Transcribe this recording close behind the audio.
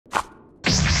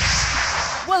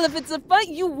Well, if it's a fight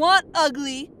you want,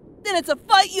 Ugly, then it's a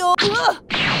fight you'll...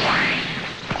 Ugh.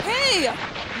 Hey!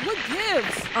 What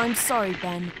gives? I'm sorry,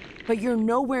 Ben, but you're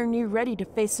nowhere near ready to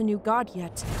face a new god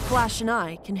yet. Flash and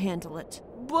I can handle it.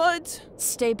 But...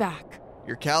 Stay back.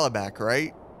 You're Kalibak,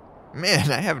 right?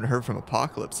 Man, I haven't heard from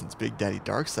Apocalypse since Big Daddy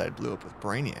Darkseid blew up with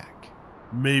Brainiac.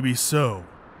 Maybe so,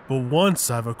 but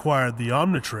once I've acquired the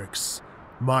Omnitrix,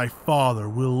 my father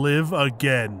will live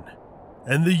again,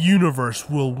 and the universe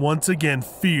will once again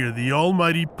fear the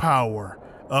almighty power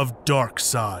of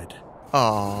Darkseid.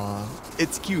 Aww,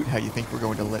 it's cute how you think we're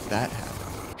going to let that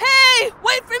happen. Hey!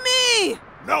 Wait for me!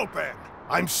 No, Ben.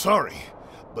 I'm sorry,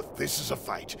 but this is a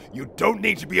fight you don't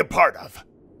need to be a part of.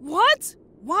 What?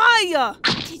 Why?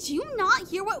 Did you not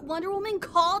hear what Wonder Woman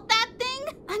called that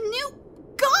thing? A new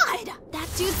god! That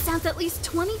dude sounds at least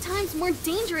 20 times more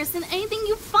dangerous than anything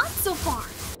you've fought so far.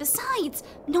 Besides,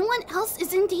 no one else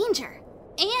is in danger.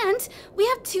 And we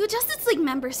have 2 Justice League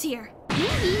members here.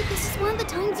 Maybe this is one of the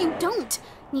times you don't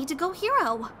need to go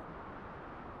hero.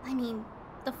 I mean,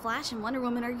 the Flash and Wonder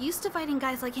Woman are used to fighting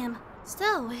guys like him.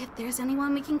 So, if there's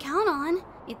anyone we can count on,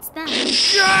 it's them.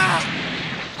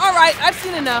 Alright, I've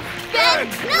seen enough. Ben,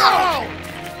 no!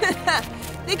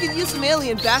 They could use some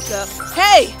alien backup.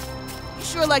 Hey! You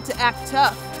sure like to act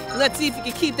tough. Let's see if you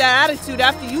can keep that attitude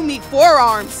after you meet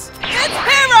Forearms. It's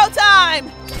hero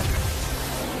time!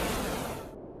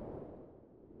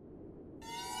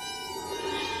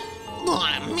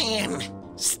 Oh man,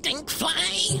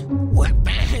 Stinkfly? What the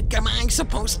heck am I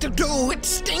supposed to do with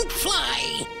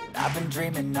Stinkfly? I've been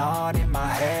dreaming on in my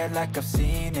head like I've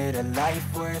seen it. A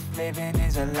life worth living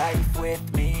is a life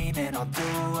with meaning. I'll do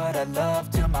what I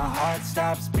love till my heart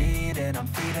stops beating. I'm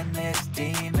feeding this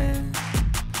demon.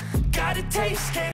 Got a taste.